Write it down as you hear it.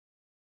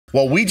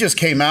Well, we just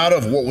came out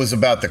of what was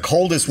about the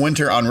coldest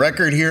winter on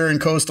record here in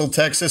coastal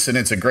Texas, and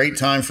it's a great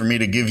time for me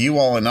to give you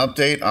all an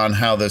update on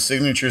how the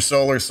Signature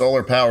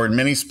solar-powered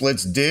mini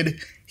splits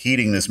did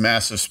heating this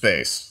massive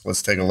space.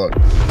 Let's take a look.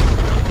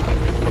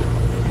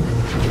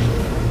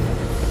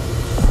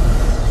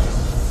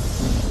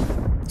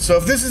 So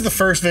if this is the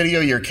first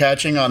video you're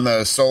catching on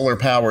the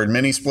solar-powered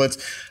mini splits,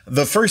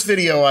 the first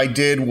video I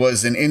did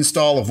was an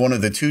install of one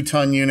of the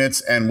 2-ton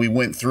units, and we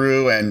went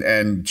through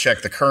and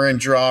checked the current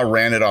draw,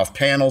 ran it off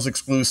panels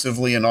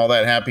exclusively and all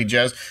that happy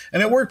jazz,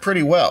 and it worked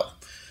pretty well.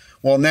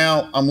 Well,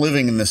 now I'm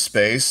living in this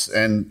space,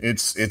 and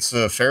it's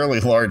a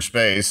fairly large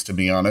space, to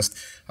be honest.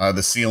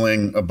 The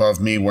ceiling above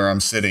me where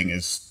I'm sitting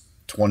is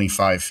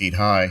 25 feet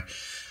high.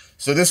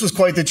 So this was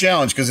quite the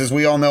challenge because, as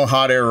we all know,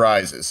 hot air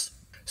rises.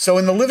 So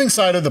in the living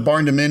side of the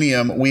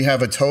barn-dominium, we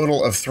have a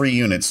total of 3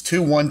 units,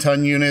 2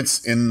 1-ton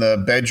units in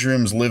the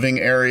bedrooms, living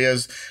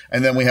areas,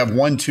 and then we have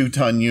 1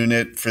 2-ton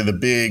unit for the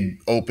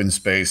big open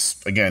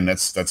space. Again,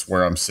 that's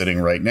where I'm sitting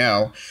right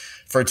now,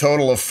 for a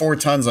total of 4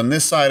 tons on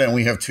this side, and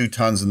we have 2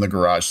 tons in the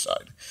garage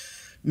side.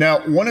 Now,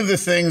 one of the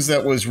things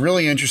that was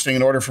really interesting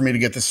in order for me to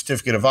get the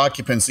certificate of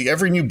occupancy,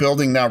 every new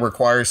building now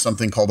requires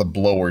something called a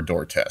blower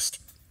door test.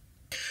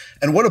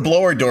 And what a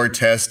blower door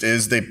test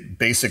is, they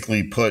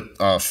basically put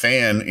a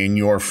fan in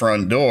your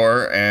front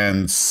door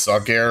and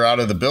suck air out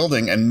of the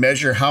building and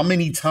measure how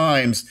many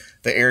times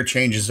the air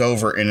changes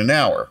over in an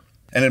hour.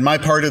 And in my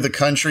part of the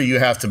country, you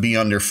have to be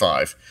under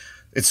 5.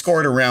 It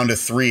scored around a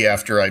 3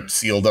 after I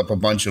sealed up a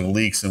bunch of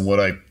leaks in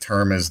what I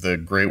term as the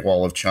Great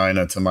Wall of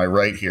China to my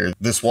right here.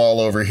 This wall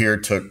over here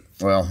took,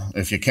 well,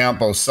 if you count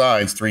both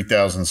sides,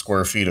 3,000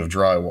 square feet of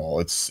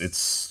drywall.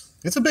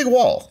 It's a big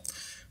wall.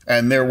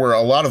 And there were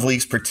a lot of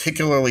leaks,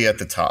 particularly at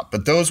the top,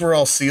 but those were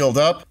all sealed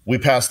up. We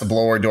passed the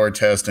blower door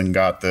test and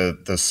got the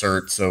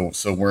cert,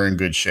 so we're in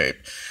good shape.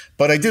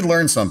 But I did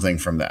learn something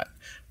from that.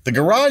 The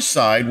garage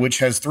side, which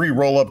has 3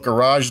 roll-up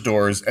garage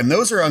doors, and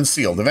those are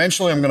unsealed.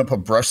 Eventually, I'm going to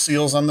put brush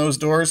seals on those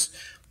doors,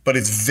 but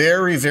it's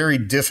very, very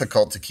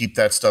difficult to keep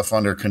that stuff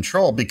under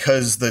control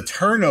because the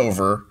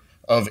turnover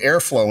of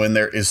airflow in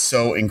there is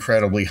so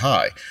incredibly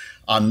high.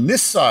 On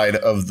this side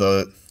of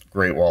the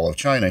Great Wall of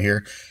China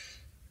here,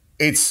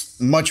 it's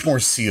much more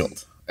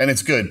sealed, and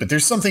it's good. But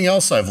there's something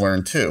else I've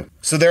learned too.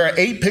 So there are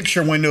 8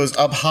 picture windows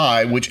up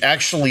high, which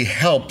actually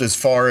helped as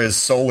far as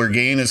solar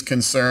gain is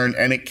concerned,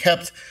 and it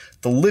kept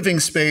the living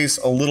space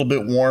a little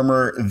bit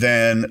warmer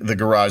than the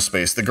garage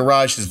space. The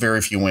garage has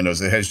very few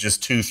windows. It has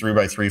just 2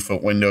 3x3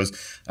 foot windows,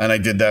 and I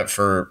did that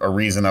for a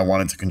reason. I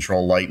wanted to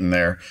control light in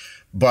there.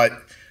 But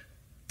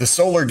the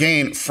solar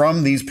gain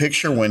from these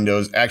picture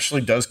windows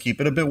actually does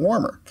keep it a bit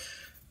warmer.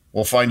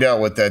 We'll find out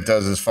what that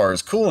does as far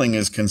as cooling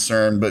is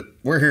concerned, but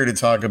we're here to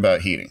talk about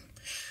heating.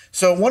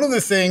 So one of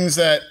the things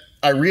that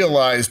I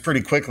realized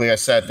pretty quickly, I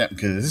sat down,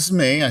 because this is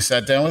me, I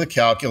sat down with a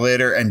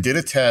calculator and did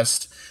a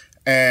test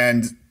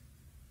and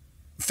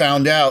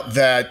found out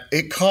that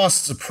it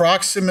costs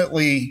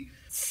approximately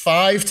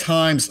 5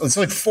 times, it's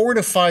like 4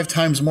 to 5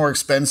 times more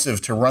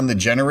expensive to run the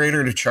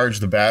generator to charge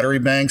the battery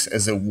banks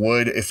as it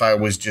would if I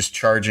was just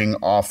charging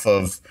off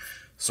of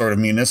sort of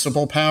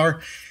municipal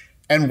power.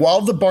 And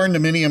while the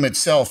barn-dominium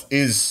itself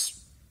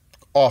is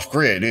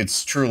off-grid,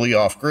 it's truly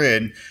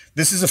off-grid,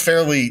 this is a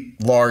fairly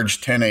large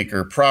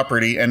 10-acre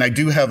property, and I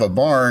do have a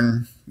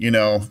barn, you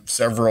know,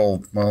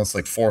 several, well, it's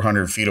like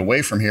 400 feet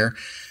away from here,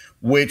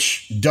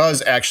 which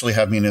does actually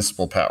have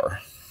municipal power.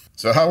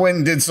 So I went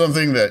and did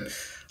something that,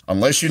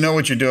 unless you know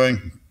what you're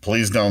doing,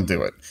 please don't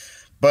do it.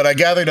 But I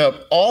gathered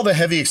up all the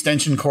heavy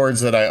extension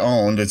cords that I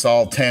owned. It's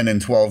all 10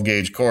 and 12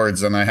 gauge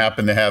cords, and I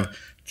happen to have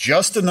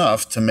just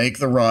enough to make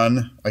the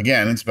run.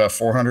 Again, it's about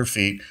 400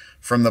 feet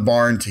from the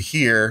barn to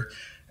here.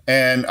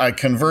 And I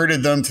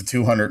converted them to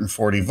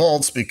 240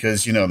 volts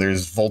because, you know,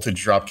 there's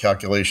voltage drop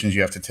calculations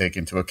you have to take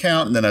into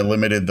account. And then I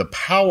limited the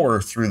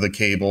power through the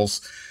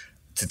cables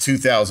to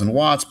 2,000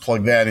 watts,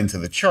 plug that into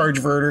the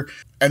chargeverter.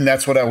 And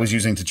that's what I was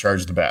using to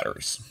charge the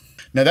batteries.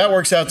 Now that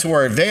works out to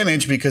our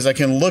advantage because I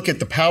can look at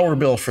the power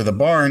bill for the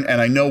barn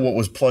and I know what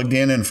was plugged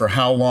in and for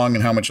how long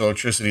and how much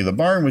electricity the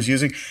barn was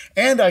using.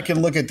 And I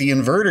can look at the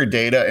inverter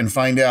data and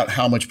find out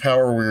how much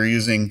power we were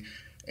using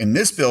in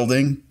this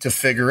building to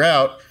figure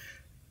out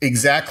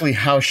exactly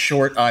how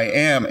short I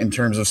am in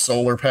terms of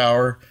solar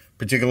power,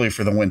 particularly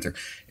for the winter.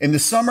 In the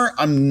summer,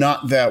 I'm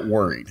not that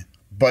worried.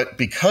 But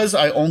because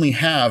I only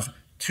have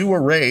 2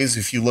 arrays,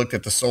 if you looked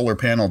at the solar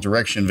panel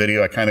direction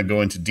video, I kind of go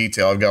into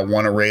detail. I've got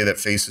 1 array that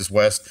faces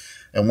west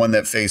and 1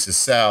 that faces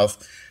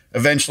south.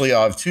 Eventually,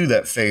 I'll have 2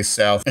 that face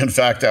south. In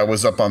fact, I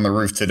was up on the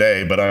roof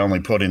today, but I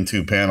only put in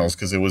 2 panels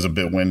because it was a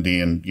bit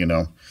windy and, you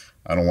know,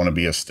 I don't want to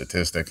be a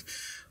statistic.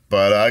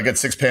 But I got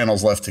 6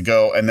 panels left to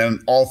go, and then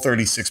all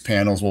 36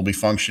 panels will be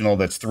functional.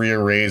 That's 3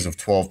 arrays of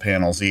 12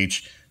 panels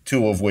each,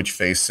 2 of which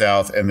face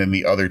south, and then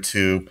the other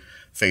 2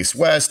 face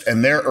west,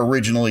 and they're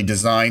originally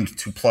designed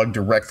to plug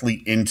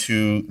directly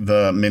into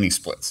the mini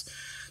splits.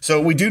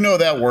 So we do know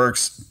that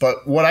works,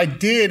 but what I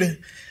did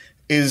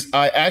is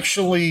I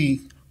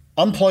actually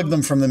unplugged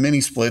them from the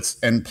mini splits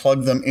and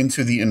plugged them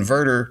into the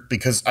inverter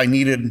because I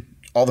needed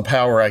all the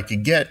power I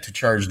could get to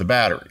charge the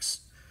batteries.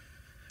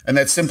 And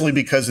that's simply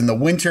because in the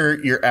winter,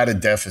 you're at a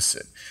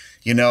deficit.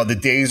 You know, the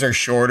days are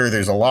shorter.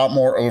 There's a lot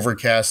more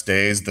overcast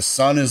days. The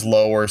sun is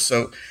lower,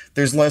 so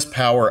there's less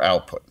power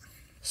output.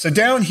 So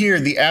down here,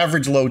 the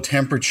average low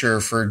temperature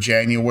for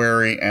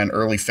January and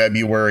early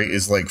February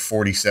is like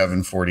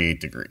 47, 48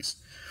 degrees.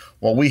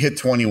 Well, we hit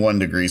 21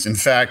 degrees. In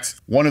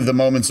fact, one of the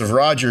Moments of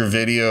Roger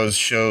videos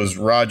shows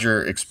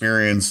Roger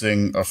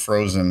experiencing a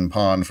frozen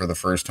pond for the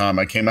first time.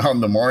 I came out in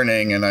the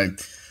morning and I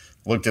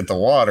looked at the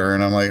water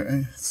and I'm like,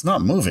 it's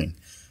not moving.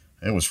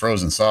 It was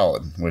frozen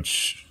solid,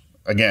 which,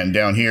 again,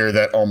 down here,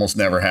 that almost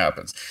never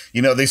happens.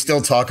 You know, they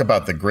still talk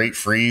about the Great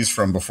Freeze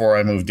from before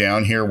I moved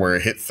down here where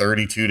it hit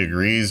 32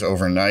 degrees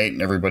overnight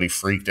and everybody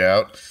freaked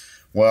out.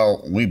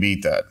 Well, we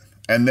beat that.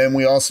 And then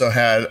we also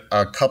had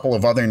a couple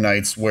of other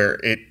nights where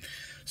it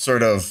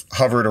sort of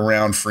hovered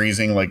around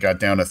freezing, like got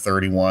down to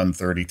 31,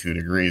 32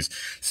 degrees.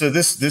 So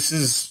this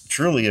is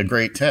truly a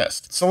great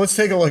test. So let's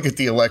take a look at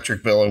the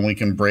electric bill and we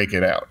can break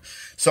it out.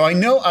 So I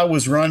know I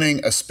was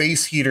running a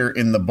space heater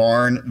in the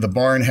barn. The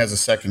barn has a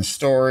second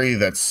story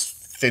that's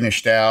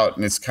finished out,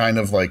 and it's kind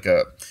of like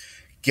a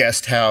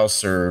guest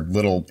house or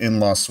little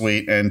in-law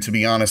suite. And to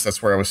be honest,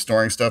 that's where I was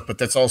storing stuff, but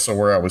that's also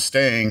where I was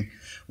staying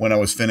when I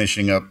was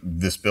finishing up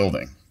this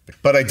building.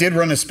 But I did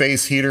run a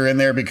space heater in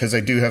there because I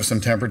do have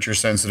some temperature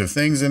sensitive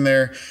things in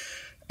there.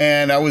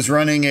 And I was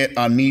running it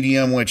on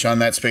medium, which on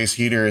that space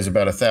heater is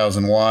about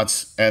 1,000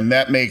 watts. And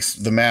that makes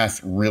the math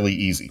really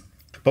easy.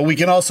 But we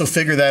can also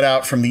figure that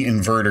out from the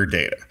inverter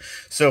data.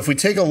 So if we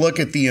take a look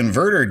at the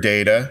inverter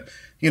data,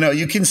 you know,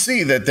 you can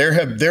see that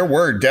there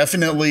were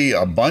definitely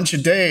a bunch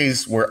of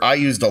days where I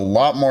used a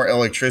lot more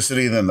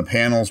electricity than the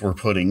panels were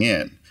putting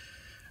in.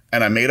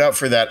 And I made up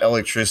for that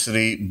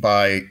electricity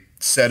by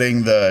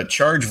setting the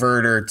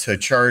ChargeVerter to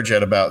charge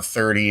at about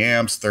 30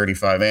 amps,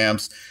 35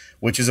 amps,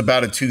 which is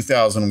about a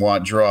 2,000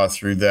 watt draw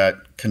through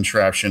that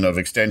contraption of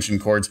extension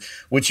cords,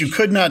 which you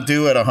could not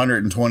do at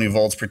 120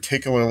 volts,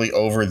 particularly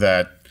over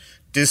that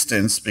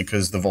distance,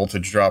 because the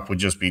voltage drop would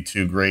just be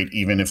too great,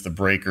 even if the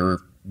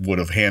breaker would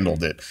have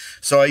handled it.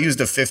 So I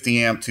used a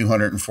 50 amp,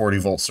 240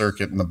 volt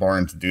circuit in the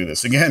barn to do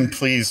this. Again,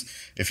 please,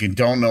 if you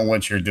don't know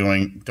what you're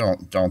doing,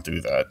 don't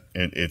do that.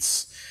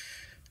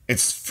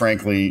 It's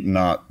frankly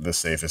not the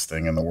safest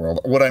thing in the world.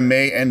 What I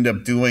may end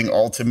up doing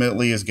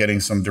ultimately is getting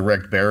some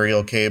direct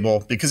burial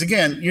cable, because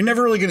again, you're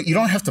never really you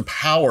don't have to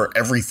power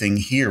everything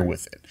here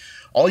with it.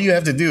 All you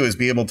have to do is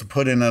be able to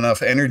put in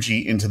enough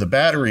energy into the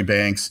battery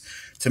banks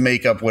to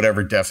make up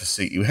whatever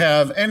deficit you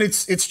have. And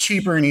it's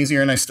cheaper and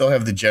easier, and I still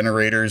have the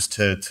generators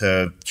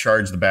to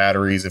charge the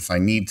batteries if I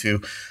need to.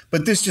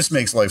 But this just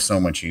makes life so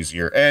much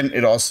easier. And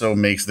it also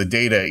makes the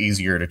data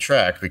easier to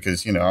track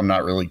because, you know, I'm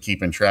not really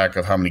keeping track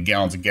of how many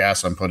gallons of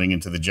gas I'm putting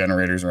into the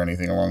generators or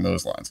anything along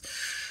those lines.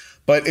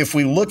 But if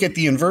we look at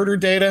the inverter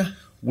data,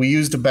 we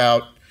used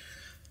about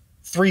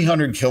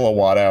 300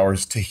 kilowatt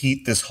hours to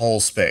heat this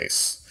whole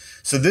space.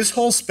 So this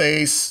whole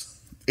space,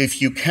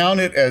 if you count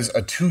it as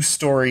a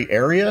 2-story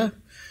area,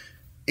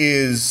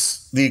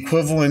 is the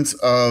equivalent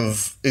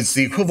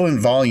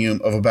volume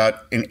of about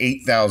an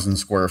 8,000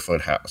 square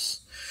foot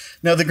house.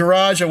 Now the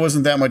garage I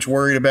wasn't that much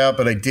worried about,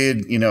 but I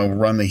did, you know,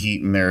 run the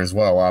heat in there as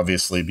well,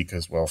 obviously,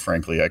 because, well,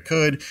 frankly, I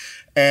could.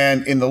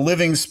 And in the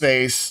living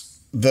space,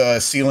 the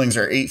ceilings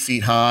are 8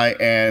 feet high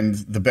and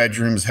the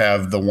bedrooms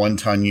have the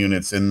 1-ton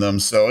units in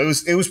them. So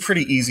it was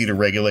pretty easy to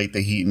regulate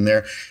the heat in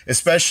there,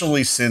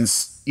 especially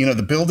since, you know,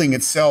 the building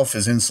itself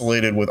is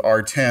insulated with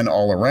R10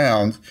 all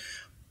around.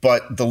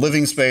 But the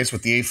living space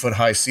with the 8-foot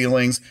high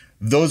ceilings,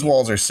 those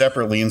walls are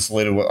separately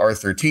insulated with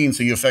R13.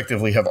 So you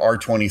effectively have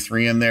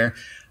R23 in there.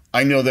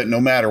 I know that no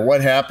matter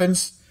what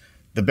happens,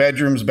 the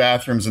bedrooms,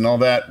 bathrooms, and all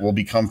that will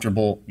be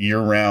comfortable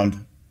year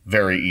round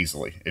very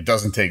easily. It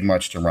doesn't take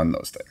much to run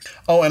those things.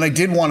 Oh, and I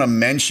did want to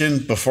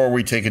mention before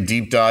we take a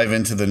deep dive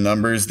into the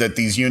numbers that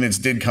these units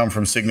did come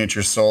from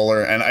Signature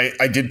Solar, and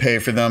I did pay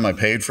for them. I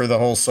paid for the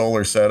whole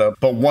solar setup.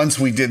 But once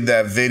we did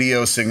that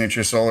video,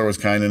 Signature Solar was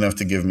kind enough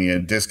to give me a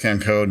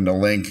discount code and a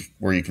link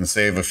where you can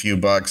save a few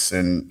bucks.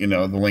 And, you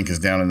know, the link is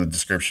down in the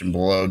description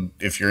below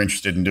if you're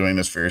interested in doing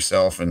this for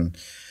yourself and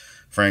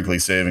frankly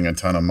saving a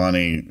ton of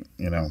money.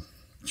 You know,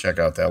 check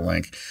out that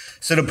link.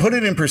 So to put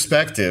it in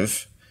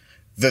perspective,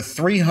 the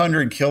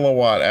 300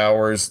 kilowatt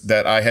hours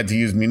that I had to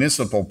use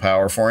municipal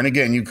power for, and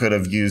again, you could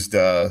have used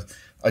a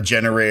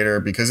generator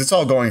because it's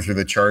all going through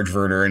the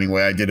ChargeVerter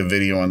anyway. I did a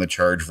video on the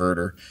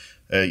ChargeVerter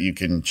you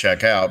can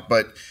check out,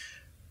 but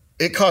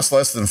it costs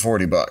less than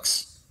 40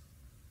 bucks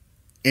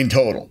in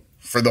total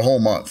for the whole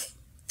month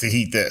to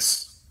heat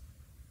this.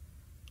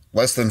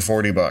 Less than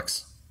 40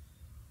 bucks.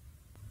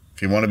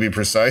 If you want to be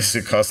precise,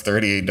 it costs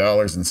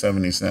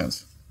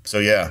 $38.70. So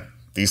yeah,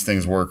 these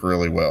things work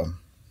really well.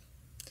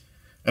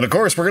 And of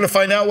course, we're going to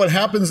find out what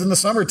happens in the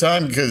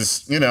summertime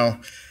because, you know,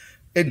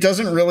 it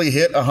doesn't really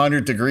hit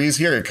 100 degrees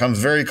here. It comes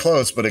very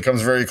close, but it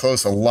comes very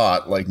close a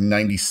lot, like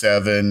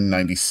 97,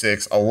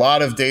 96, a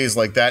lot of days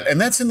like that. And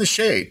that's in the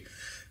shade.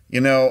 You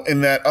know,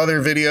 in that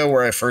other video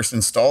where I first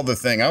installed the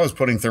thing, I was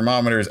putting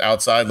thermometers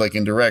outside like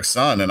in direct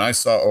sun, and I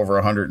saw over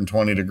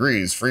 120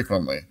 degrees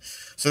frequently.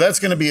 So that's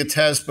going to be a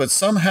test, but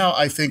somehow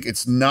I think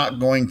it's not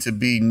going to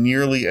be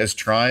nearly as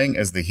trying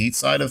as the heat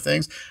side of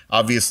things.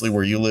 Obviously,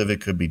 where you live, it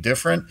could be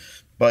different.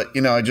 But,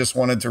 you know, I just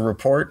wanted to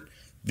report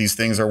these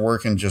things are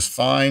working just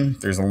fine.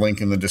 There's a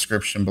link in the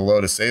description below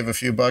to save a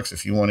few bucks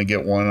if you want to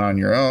get one on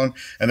your own.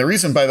 And the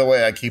reason, by the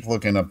way, I keep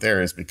looking up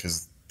there is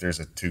because there's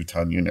a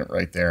 2-ton unit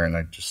right there. And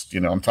I just, you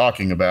know, I'm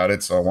talking about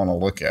it, so I want to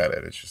look at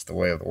it. It's just the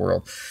way of the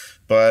world.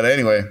 But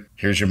anyway,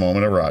 here's your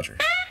moment of Roger.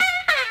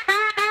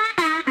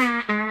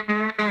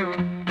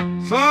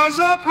 Sun's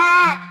up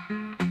high,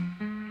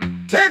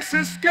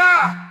 Texas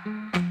sky,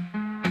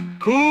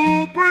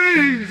 cool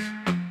breeze,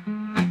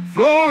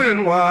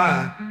 flowing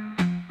wide.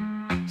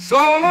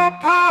 Solar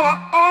power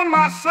on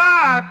my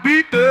side,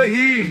 beat the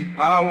heat,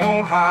 I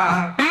won't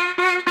hide.